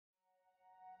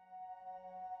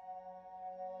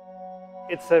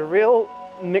It's a real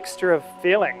mixture of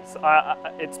feelings.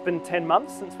 It's been 10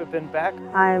 months since we've been back.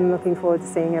 I'm looking forward to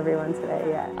seeing everyone today,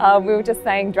 yeah. We were just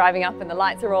saying, driving up and the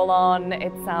lights are all on.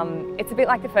 It's a bit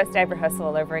like the first day of rehearsal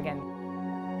all over again.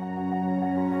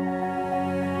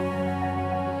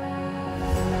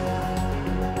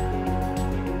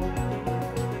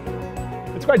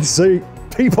 It's great to see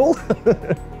people for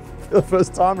the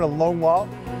first time in a long while.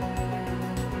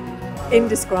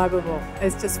 Indescribable.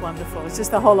 It's just wonderful. It's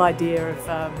just the whole idea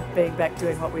of being back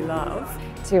doing what we love.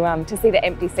 To see the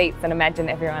empty seats and imagine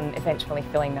everyone eventually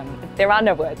filling them. There are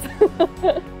no words.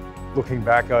 Looking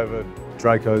back over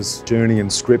Draco's journey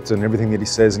and script and everything that he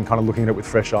says and kind of looking at it with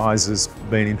fresh eyes has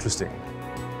been interesting.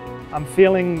 I'm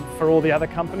feeling for all the other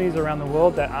companies around the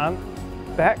world that aren't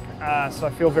back, so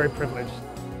I feel very privileged.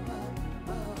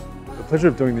 The pleasure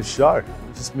of doing this show.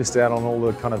 Just missed out on all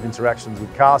the kind of interactions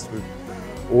with cast, with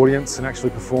audience, and actually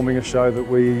performing a show that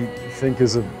we think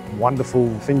is a wonderful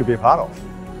thing to be a part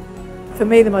of. For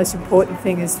me, the most important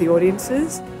thing is the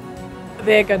audiences.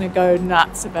 They're going to go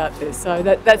nuts about this, so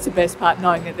that's the best part,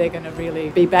 knowing that they're going to really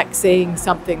be back seeing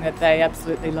something that they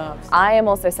absolutely love. I am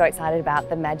also so excited about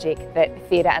the magic that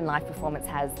theatre and live performance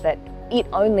has, that it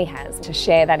only has. To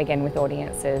share that again with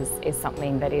audiences is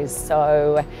something that is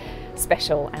so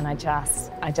special, and I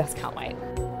just can't wait.